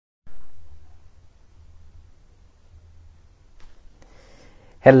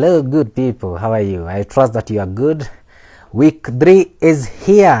Hello, good people. How are you? I trust that you are good. Week 3 is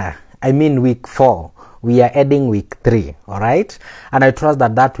here. I mean week 4. We are adding week 3. All right. And I trust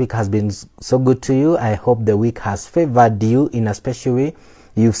that that week has been so good to you. I hope the week has favored you in a special way.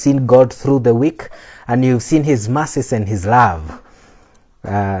 You've seen God through the week and you've seen his mercies and his love.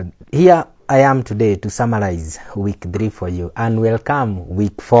 Here I am today to summarize week 3 for you and welcome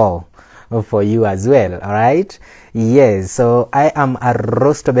week 4 for you as well. All right. Yes, so I am a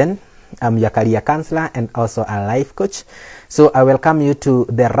Rostoben. I'm your career counselor and also a life coach. So I welcome you to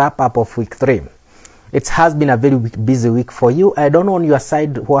the wrap up of week 3. It has been a very busy week for you. I don't know on your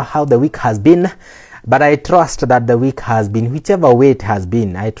side how the week has been, but I trust that the week has been, whichever way it has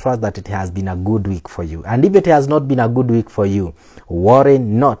been, I trust that it has been a good week for you. And if it has not been a good week for you, worry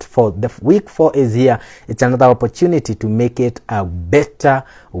not, for the week 4 is here. It's another opportunity to make it a better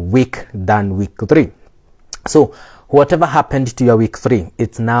week than week 3. So whatever happened to your week 3,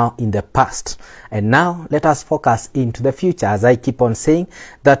 it's now in the past. And now let us focus into the future. As I keep on saying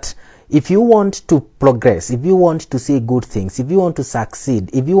that if you want to progress, if you want to see good things, if you want to succeed,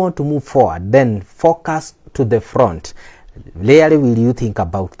 if you want to move forward, then focus to the front. Rarely will you think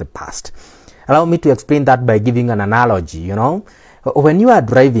about the past. Allow me to explain that by giving an analogy. You know, when you are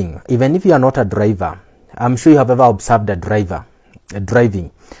driving, even if you are not a driver, I'm sure you have ever observed a driver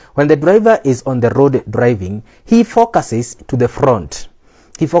driving. When the driver is on the road driving, he focuses to the front.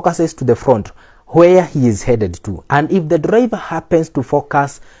 He focuses to the front where he is headed to. And if the driver happens to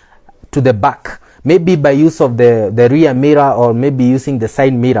focus to the back, maybe by use of the rear mirror or maybe using the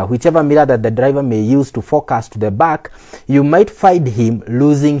side mirror, whichever mirror that the driver may use to focus to the back, you might find him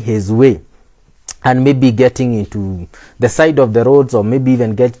losing his way and maybe getting into the side of the roads or maybe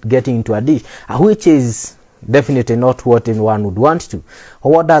even getting into a ditch, which is definitely not what anyone would want to.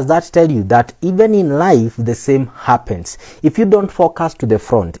 What does that tell you? That even in life the same happens. If you don't focus to the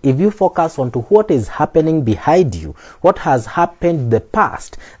front, if you focus on to what is happening behind you, what has happened in the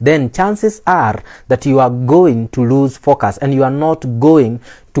past, then chances are that you are going to lose focus and you are not going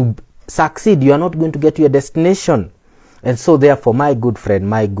to succeed. You are not going to get to your destination. And so therefore, my good friend,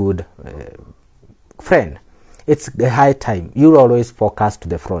 my good friend, it's a high time you always focus to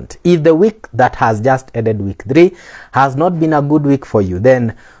the front. If the week that has just ended, week 3, has not been a good week for you,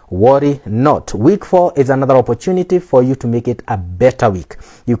 then worry not. Week 4 is another opportunity for you to make it a better week.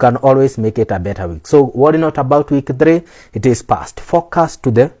 You can always make it a better week. So worry not about week 3. It is past. Focus to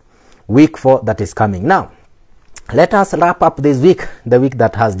the week 4 that is coming. Now, let us wrap up this week, the week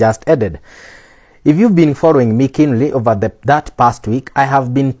that has just ended. If you've been following me keenly over that past week, I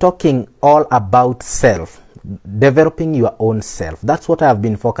have been talking all about self. Developing your own self. That's what I have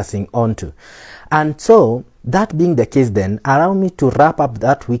been focusing on to. And so, that being the case then, allow me to wrap up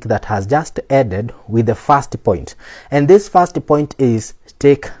that week that has just ended with the first point. And this first point is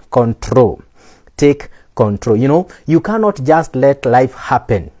take control. Take control. You know, you cannot just let life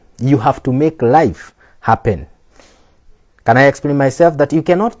happen. You have to make life happen. Can I explain myself? That you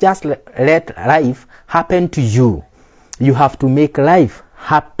cannot just let life happen to you. You have to make life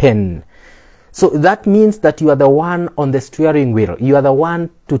happen. So that means that you are the one on the steering wheel. You are the one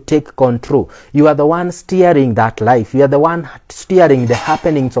to take control. You are the one steering that life. You are the one steering the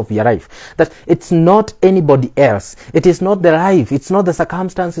happenings of your life. That it's not anybody else. It is not the life. It's not the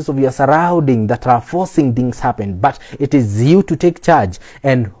circumstances of your surrounding that are forcing things happen. But it is you to take charge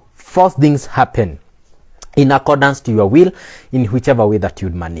and force things happen in accordance to your will, in whichever way that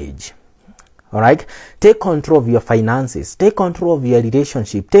you'd manage. All right, take control of your finances, take control of your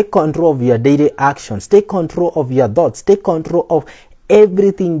relationship, take control of your daily actions, take control of your thoughts, take control of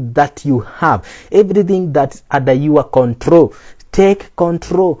everything that you have, everything that's under your control. Take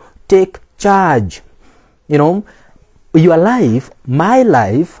control, take charge. You know, your life, my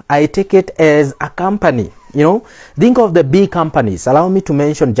life, I take it as a company. You know, think of the big companies. Allow me to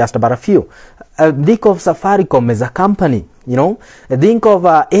mention just about a few. Think of Safaricom as a company. You know, think of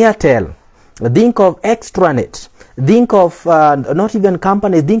Airtel. Think of extranet. Think of not even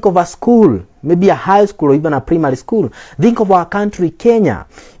companies. Think of a school, maybe a high school or even a primary school. Think of our country, Kenya.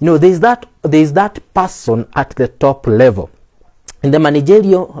 You know, there's that person at the top level. In the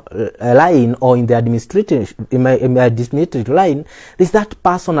managerial line or in the administrative line, there's that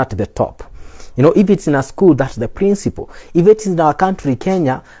person at the top. You know, if it's in a school, that's the principal. If it's in our country,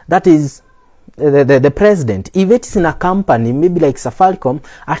 Kenya, that is the president. If it's in a company, maybe like Safaricom,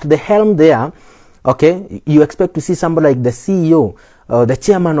 at the helm there, okay, you expect to see somebody like the CEO, the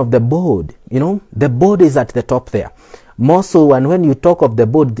chairman of the board. You know, the board is at the top there. More so, and when you talk of the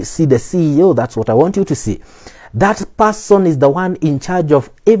board, see the CEO, that's what I want you to see. That person is the one in charge of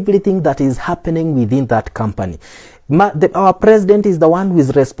everything that is happening within that company. Our president is the one who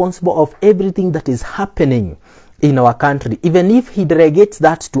is responsible of everything that is happening in our country. Even if he delegates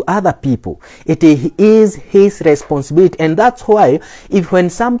that to other people, it is his responsibility. And that's why when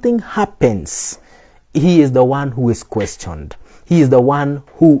something happens, he is the one who is questioned. He is the one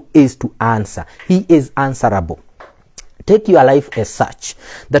who is to answer. He is answerable. Take your life as such,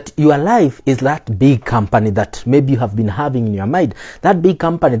 that your life is that big company that maybe you have been having in your mind, that big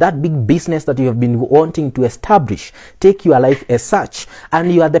company, that big business that you have been wanting to establish. Take your life as such,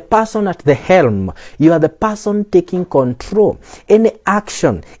 and you are the person at the helm. You are the person taking control. Any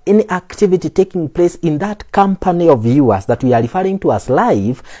action, any activity taking place in that company of yours that we are referring to as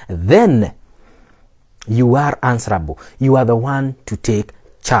life, then you are answerable. You are the one to take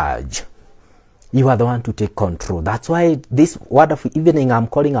charge. You are the one to take control. That's why this wonderful evening I'm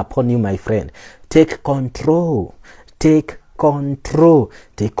calling upon you, my friend. Take control. Take control.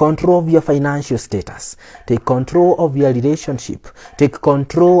 Take control of your financial status. Take control of your relationship. Take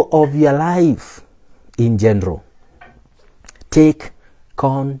control of your life in general. Take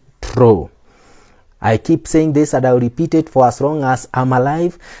control. I keep saying this and I'll repeat it for as long as I'm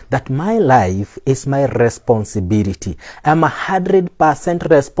alive, that my life is my responsibility. I'm 100%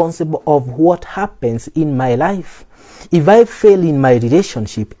 responsible of what happens in my life. If I fail in my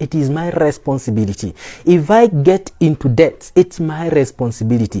relationship, it is my responsibility. If I get into debts, it's my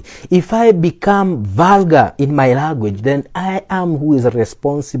responsibility. If I become vulgar in my language, then I am who is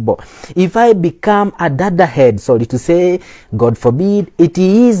responsible. If I become a dadahead, sorry to say, God forbid, it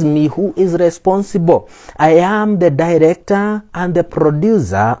is me who is responsible. I am the director and the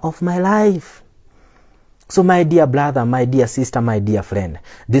producer of my life. So my dear brother, my dear sister, my dear friend,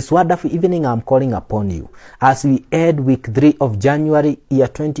 this wonderful evening I'm calling upon you as we end week 3 of January year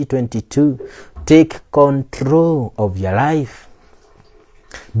 2022. Take control of your life.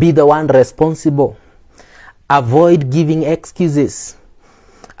 Be the one responsible. Avoid giving excuses.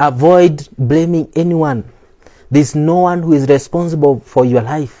 Avoid blaming anyone. There's no one who is responsible for your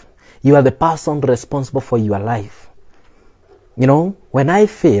life. You are the person responsible for your life. You know, when I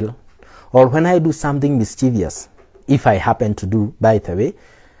fail, or when I do something mischievous, if I happen to do, by the way,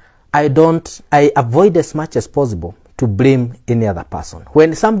 I avoid as much as possible to blame any other person.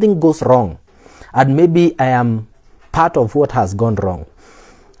 When something goes wrong, and maybe I am part of what has gone wrong,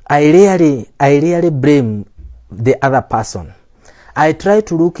 I rarely blame the other person. I try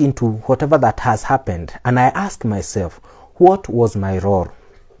to look into whatever that has happened, and I ask myself, what was my role?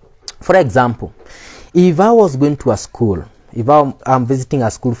 For example, if I was going to a school, if I'm visiting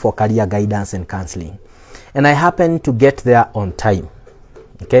a school for career guidance and counseling, and I happen to get there on time,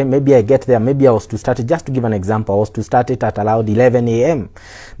 okay, maybe I get there, maybe I was to start it, just to give an example, I was to start it at around 11 a.m.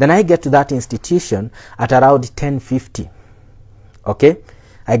 Then I get to that institution at around 10:50, okay?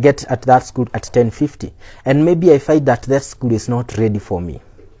 I get at that school at 10:50, and maybe I find that that school is not ready for me.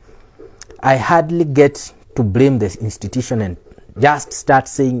 I hardly get to blame the institution and just start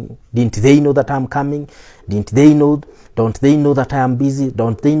saying, didn't they know that I'm coming? Don't they know that I am busy?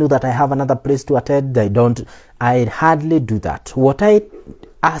 Don't they know that I have another place to attend? I hardly do that. What I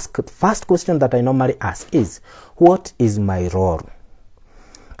ask, first question that I normally ask is, what is my role?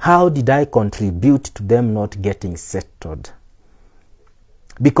 How did I contribute to them not getting settled?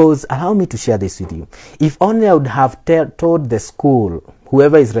 Because allow me to share this with you. If only I would have told the school,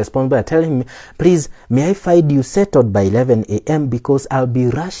 whoever is responsible, I tell him, please, may I find you settled by 11 a.m. because I'll be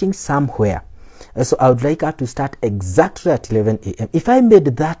rushing somewhere. So I would like her to start exactly at 11 a.m. If I made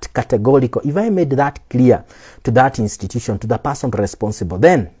that categorical, if I made that clear to that institution, to the person responsible,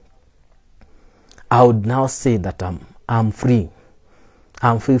 then I would now say that I'm free.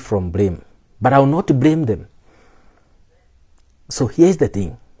 I'm free from blame. But I will not blame them. So here's the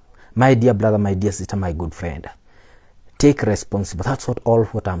thing. My dear brother, my dear sister, my good friend. Take responsibility. That's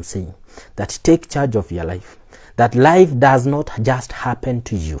what I'm saying. That take charge of your life. That life does not just happen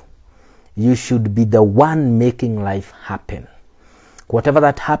to you. You should be the one making life happen. Whatever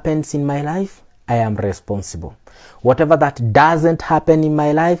that happens in my life, I am responsible. Whatever that doesn't happen in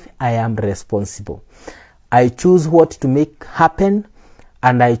my life, I am responsible. I choose what to make happen,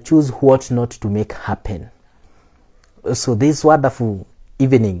 and I choose what not to make happen. So this wonderful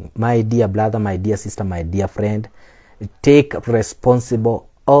evening, my dear brother, my dear sister, my dear friend, take responsible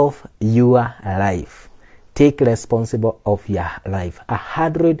of your life. Take responsible of your life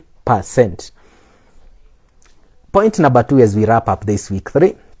 100%. Point number 2 as we wrap up this week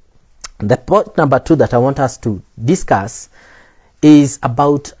 3. The point number 2 that I want us to discuss is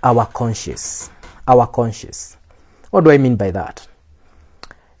about our conscience. Our conscience. What do I mean by that?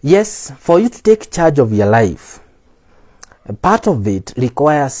 Yes, for you to take charge of your life, a part of it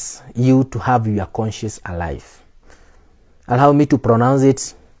requires you to have your conscience alive. allow me to pronounce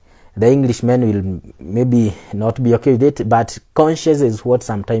it. The Englishmen will maybe not be okay with it, but conscience is what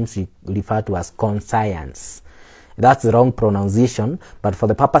sometimes we refer to as conscience. That's the wrong pronunciation, but for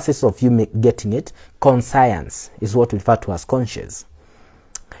the purposes of you getting it, conscience is what we refer to as conscience.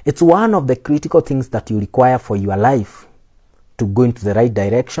 It's one of the critical things that you require for your life to go into the right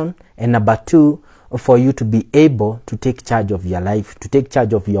direction, and number two, for you to be able to take charge of your life, to take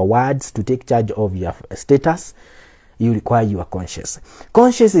charge of your words, to take charge of your status. You require your conscience.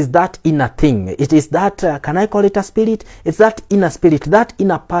 Conscience is that inner thing. It is that, can I call it a spirit? It's that inner spirit, that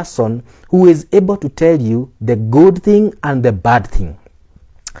inner person who is able to tell you the good thing and the bad thing.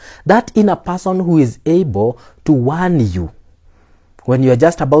 That inner person who is able to warn you when you are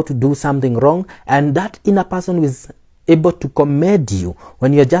just about to do something wrong, and that inner person who is able to commend you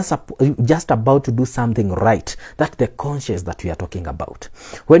when you're just about to do something right. That's the conscience that we are talking about.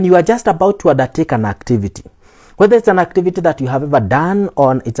 When you are just about to undertake an activity, whether it's an activity that you have ever done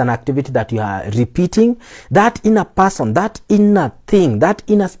or it's an activity that you are repeating, that inner person, that inner thing, that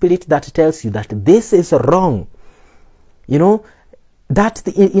inner spirit that tells you that this is wrong, you know, that's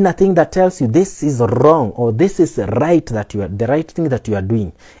the inner thing that tells you this is wrong or this is right, that you are the right thing that you are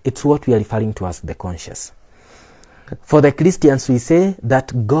doing. It's what we are referring to as the conscience. For the Christians, we say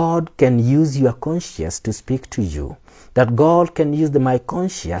that God can use your conscience to speak to you, that God can use my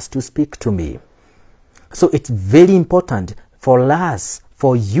conscience to speak to me. So it's very important for us,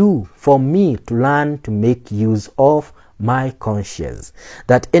 for you, for me to learn to make use of my conscience.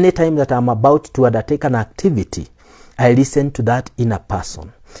 That anytime that I'm about to undertake an activity, I listen to that inner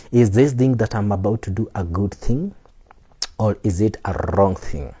person. Is this thing that I'm about to do a good thing, or is it a wrong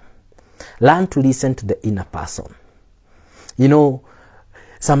thing? Learn to listen to the inner person. You know,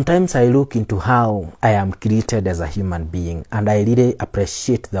 sometimes I look into how I am created as a human being, and I really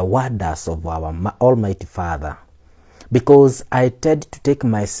appreciate the wonders of our Almighty Father, because I tend to take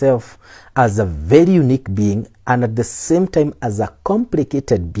myself as a very unique being and at the same time as a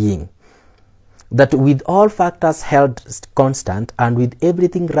complicated being, that with all factors held constant and with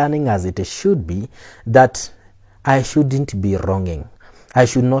everything running as it should be, that I shouldn't be wronging. I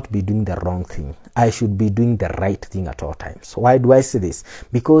should not be doing the wrong thing. I should be doing the right thing at all times. Why do I say this?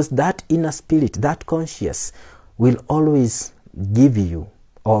 Because that inner spirit, that conscience, will always give you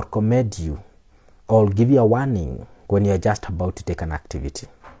or commend you or give you a warning when you're just about to take an activity.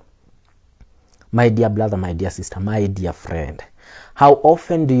 My dear brother, my dear sister, my dear friend, how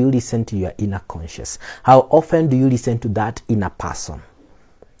often do you listen to your inner conscience? How often do you listen to that inner person?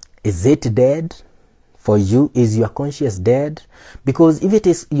 Is it dead? For you, is your conscience dead? Because if it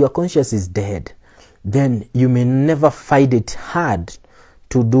is, your conscience is dead, then you may never find it hard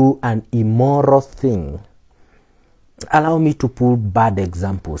to do an immoral thing. Allow me to put bad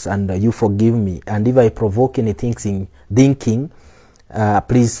examples, and you forgive me. And if I provoke any thinking,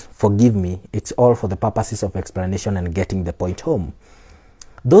 please forgive me. It's all for the purposes of explanation and getting the point home.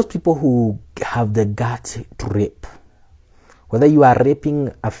 Those people who have the guts to rape, whether you are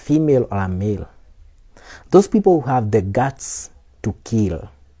raping a female or a male, those people who have the guts to kill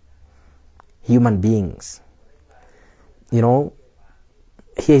human beings, you know,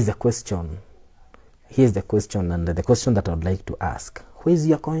 here's the question. Here's the question, and the question that I would like to ask. Where is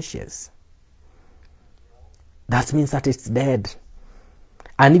your conscience? That means that it's dead.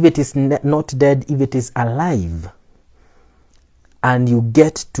 And if it is not dead, if it is alive, and you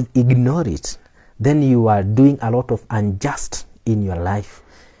get to ignore it, then you are doing a lot of unjust in your life.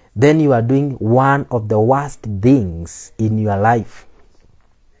 Then you are doing one of the worst things in your life.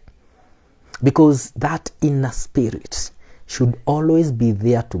 Because that inner spirit should always be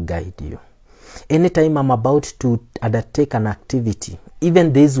there to guide you. Anytime I'm about to undertake an activity,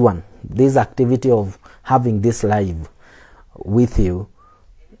 even this one, this activity of having this live with you,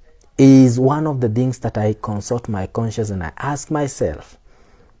 is one of the things that I consult my conscience and I ask myself,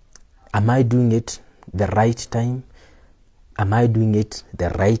 am I doing it the right time? Am I doing it the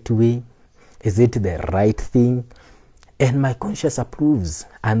right way? Is it the right thing? And my conscience approves,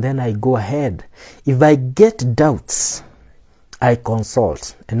 and then I go ahead. If I get doubts, I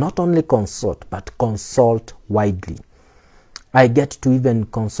consult, and not only consult, but consult widely. I get to even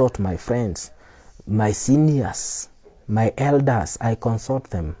consult my friends, my seniors, my elders. I consult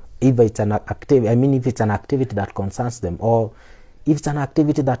them. If it's an activity, if it's an activity that concerns them, or if it's an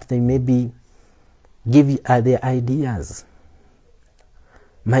activity that they maybe give you their ideas.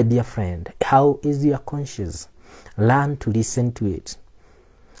 My dear friend, how is your conscience? Learn to listen to it.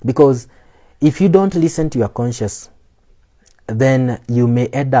 Because if you don't listen to your conscience, then you may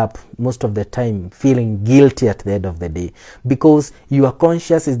end up most of the time feeling guilty at the end of the day. Because your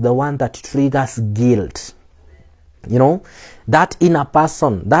conscience is the one that triggers guilt. You know, that inner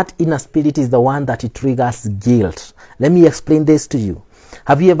person, that inner spirit is the one that it triggers guilt. Let me explain this to you.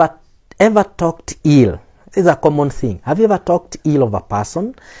 Have you ever talked ill? It's a common thing. Have you ever talked ill of a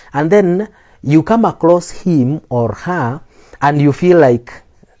person and then you come across him or her and you feel like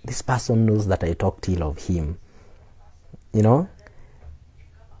this person knows that I talked ill of him? You know,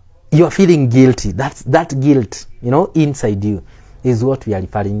 you are feeling guilty. That guilt, you know, inside you is what we are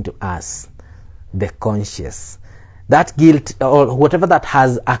referring to as the conscious. That guilt, or whatever that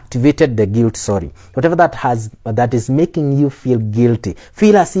has activated the guilt, whatever that is making you feel guilty,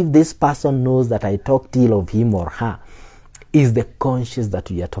 feel as if this person knows that I talked ill of him or her, is the conscious that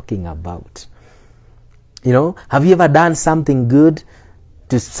we are talking about. You know, have you ever done something good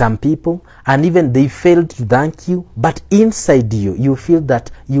to some people and even they failed to thank you, but inside you, you feel that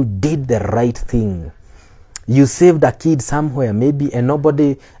you did the right thing. You saved a kid somewhere maybe and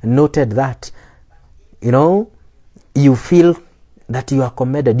nobody noted that. You know, you feel that you are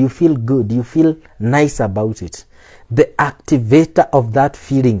committed, you feel good, you feel nice about it. The activator of that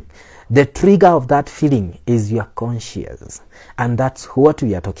feeling, the trigger of that feeling is your conscious. And that's what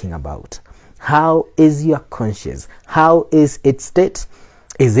we are talking about. How is your conscious? How is its state?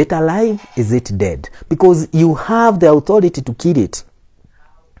 Is it alive? Is it dead? Because you have the authority to kill it.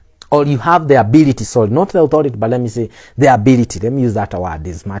 Or you have the ability, not the authority, but let me say the ability. Let me use that word,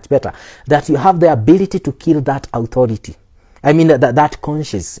 is much better. That you have the ability to kill that authority. I mean, that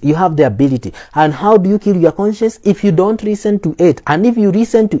conscience. You have the ability. And how do you kill your conscience? If you don't listen to it. And if you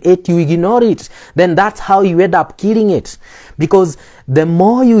listen to it, you ignore it. Then that's how you end up killing it. Because the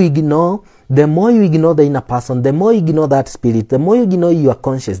more you ignore the inner person, the more you ignore that spirit, the more you ignore your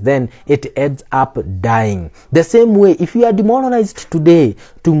conscience, then it ends up dying. The same way, if you are demoralized today,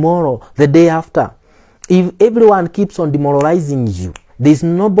 tomorrow, the day after, if everyone keeps on demoralizing you, there's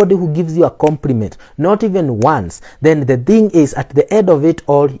nobody who gives you a compliment, not even once, then the thing is, at the end of it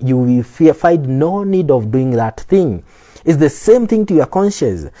all, you will find no need of doing that thing. It's the same thing to your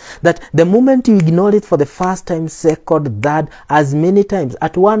conscience, that the moment you ignore it for the first time, second, third, as many times,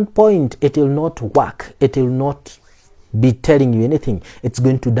 at one point, it will not work. It will not be telling you anything. It's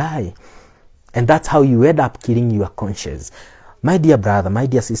going to die. And that's how you end up killing your conscience. My dear brother, my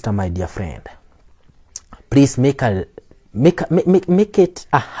dear sister, my dear friend, please make it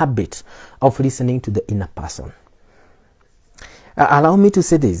a habit of listening to the inner person. Allow me to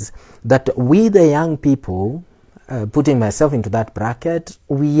say this, that we the young people, putting myself into that bracket,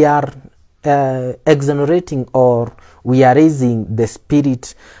 we are exonerating, or we are raising the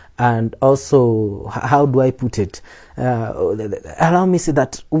spirit, and also, how do I put it? Allow me to say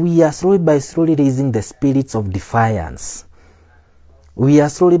that we are slowly raising the spirits of defiance. We are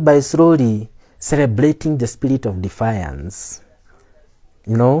slowly celebrating the spirit of defiance.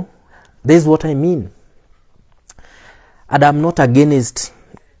 You know, this is what I mean. And I'm not against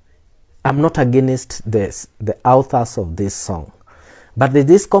this, the authors of this song, but there's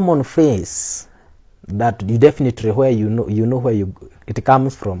this common phrase that you definitely, where you know where it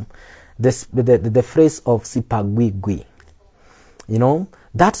comes from, the phrase of sipagwigwi. You know,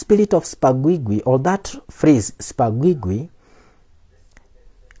 that spirit of spagwigwi, or that phrase spagwigwi,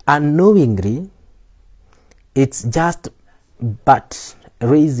 unknowingly, it's just but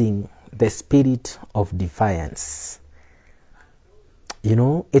raising the spirit of defiance. You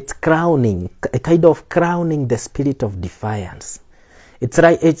know, it's crowning the spirit of defiance. It's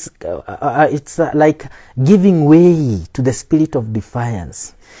right. It's like giving way to the spirit of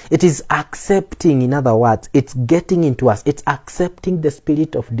defiance. It is accepting, in other words, it's getting into us. It's accepting the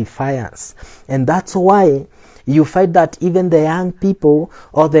spirit of defiance. And that's why you find that even the young people,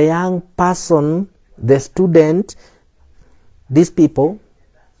 or the young person, the student, these people,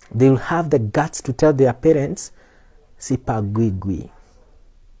 they will have the guts to tell their parents, sipagwigwi.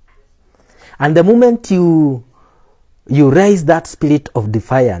 And the moment you raise that spirit of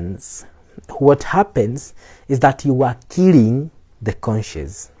defiance, what happens is that you are killing the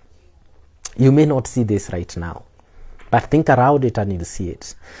conscious. You may not see this right now, but think around it and you'll see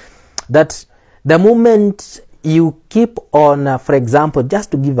it. That the moment you keep on, for example,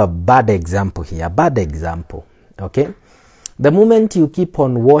 just to give a bad example here, okay? The moment you keep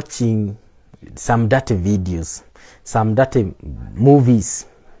on watching some dirty videos, some dirty movies,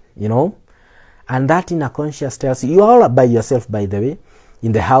 you know, and that inner conscious tells you, you're all by yourself, by the way,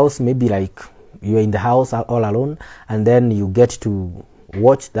 in the house, maybe like you're in the house all alone, and then you get to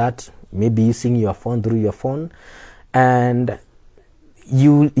watch that, maybe using your phone, through your phone, and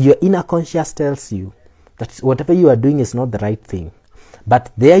your inner conscious tells you that whatever you are doing is not the right thing.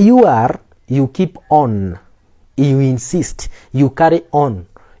 But there you are, you keep on, you insist, you carry on,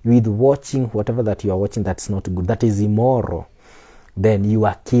 with watching whatever that you are watching that's not good, that is immoral, then you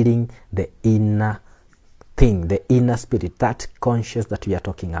are killing the inner thing, the inner spirit, that conscience that we are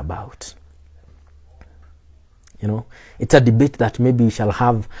talking about. You know, it's a debate that maybe we shall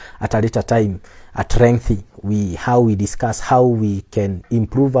have at a later time at length. How we discuss how we can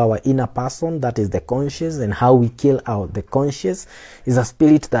improve our inner person, that is the conscious, and how we kill out the conscious is a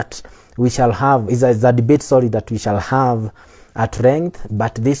spirit that we shall have, is a debate, sorry, that we shall have at length.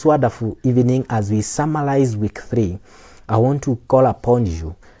 But this wonderful evening, as we summarize week 3, I want to call upon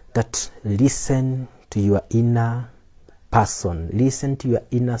you that listen to your inner person, listen to your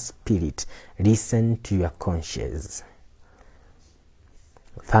inner spirit, listen to your conscience.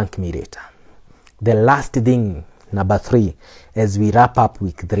 Thank me later. The last thing, number 3, as we wrap up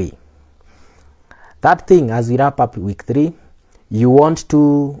week 3. That thing, as we wrap up week 3, you want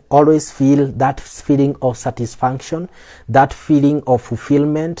to always feel that feeling of satisfaction, that feeling of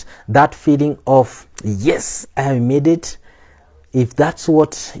fulfillment, that feeling of, yes, I have made it. If that's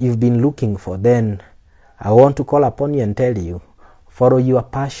what you've been looking for, then I want to call upon you and tell you, follow your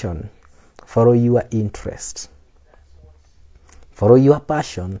passion, follow your interest. Follow your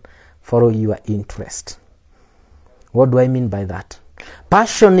passion, follow your interest. What do I mean by that?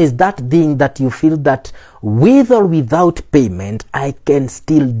 Passion is that thing that you feel that with or without payment, I can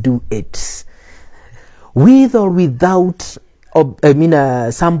still do it. With or without,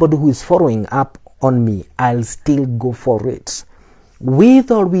 somebody who is following up on me, I'll still go for it. With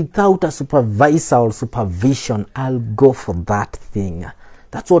or without a supervisor or supervision, I'll go for that thing.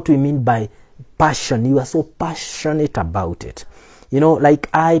 That's what we mean by passion. You are so passionate about it. You know, like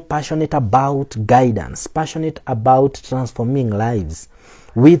I passionate about guidance, passionate about transforming lives.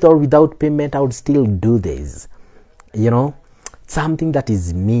 With or without payment, I would still do this. You know, something that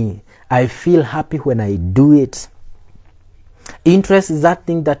is me. I feel happy when I do it. Interest is that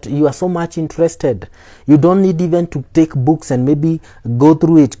thing that you are so much interested. You don't need even to take books and maybe go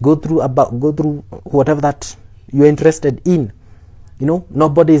through it, go through whatever that you're interested in. You know,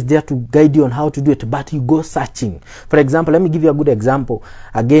 nobody is there to guide you on how to do it, but you go searching. For example, let me give you a good example.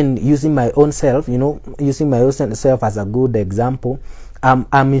 Again, using my own self, you know, using my own self as a good example.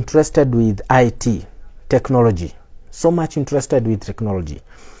 I'm interested with IT, technology. So much interested with technology.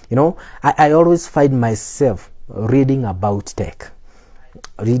 You know, I always find myself reading about tech,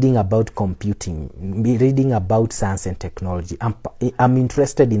 reading about computing, reading about science and technology. I'm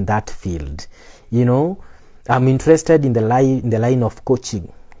interested in that field. You know, I'm interested in the line of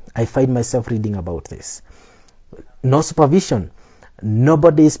coaching. I find myself reading about this. No supervision.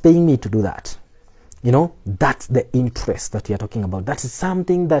 Nobody is paying me to do that. You know, that's the interest that we are talking about. That is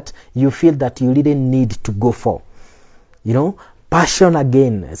something that you feel that you really need to go for. You know, passion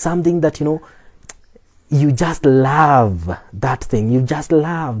again, something that, you know, you just love that thing. You just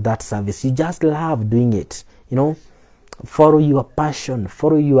love that service. You just love doing it. You know, follow your passion,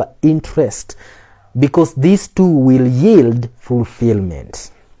 follow your interest, because these two will yield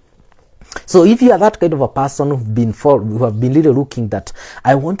fulfillment. So if you are that kind of a person who have been really looking that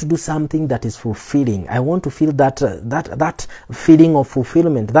I want to do something that is fulfilling, I want to feel that that feeling of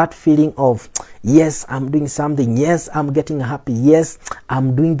fulfillment, that feeling of, yes, I'm doing something, yes, I'm getting happy, yes,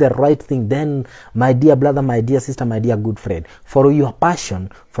 I'm doing the right thing, then my dear brother, my dear sister, my dear good friend, follow your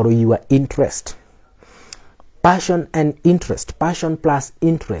passion, follow your interest. Passion and interest, passion plus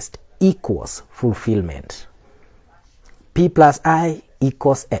interest equals fulfillment. P plus I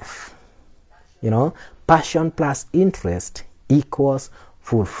equals F. You know, passion plus interest equals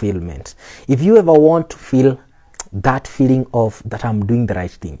fulfillment. If you ever want to feel that feeling of that I'm doing the right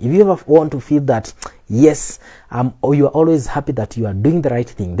thing, if you ever want to feel that, yes, or you are always happy that you are doing the right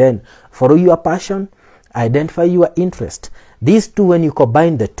thing, then follow your passion, identify your interest. These two, when you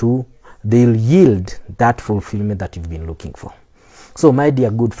combine the two, they'll yield that fulfillment that you've been looking for. So, my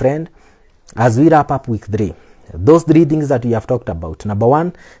dear good friend, as we wrap up week 3, those 3 things that we have talked about. Number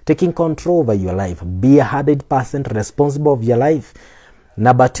 1, taking control over your life. Be 100% responsible of your life.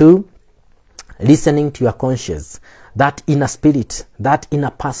 Number 2, listening to your conscience. That inner spirit, that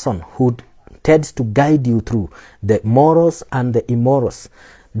inner person who tends to guide you through the morals and the immorals.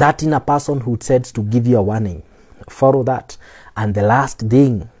 That inner person who tends to give you a warning. Follow that. And the last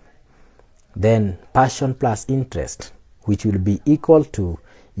thing, then passion plus interest, which will be equal to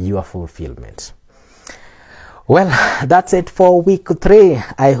your fulfillment. Well, that's it for week 3.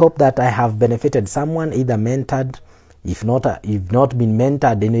 I hope that I have benefited someone, either mentored. If not been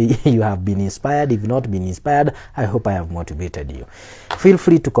mentored, then you have been inspired. If not been inspired, I hope I have motivated you. Feel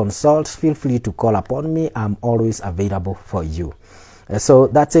free to consult. Feel free to call upon me. I'm always available for you. So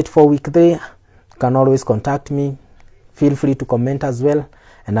that's it for week 3. You can always contact me. Feel free to comment as well.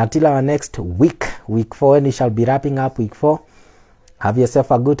 And until our next week 4, when we shall be wrapping up week 4, have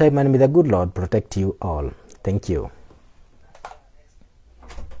yourself a good time, and may the good Lord protect you all. Thank you.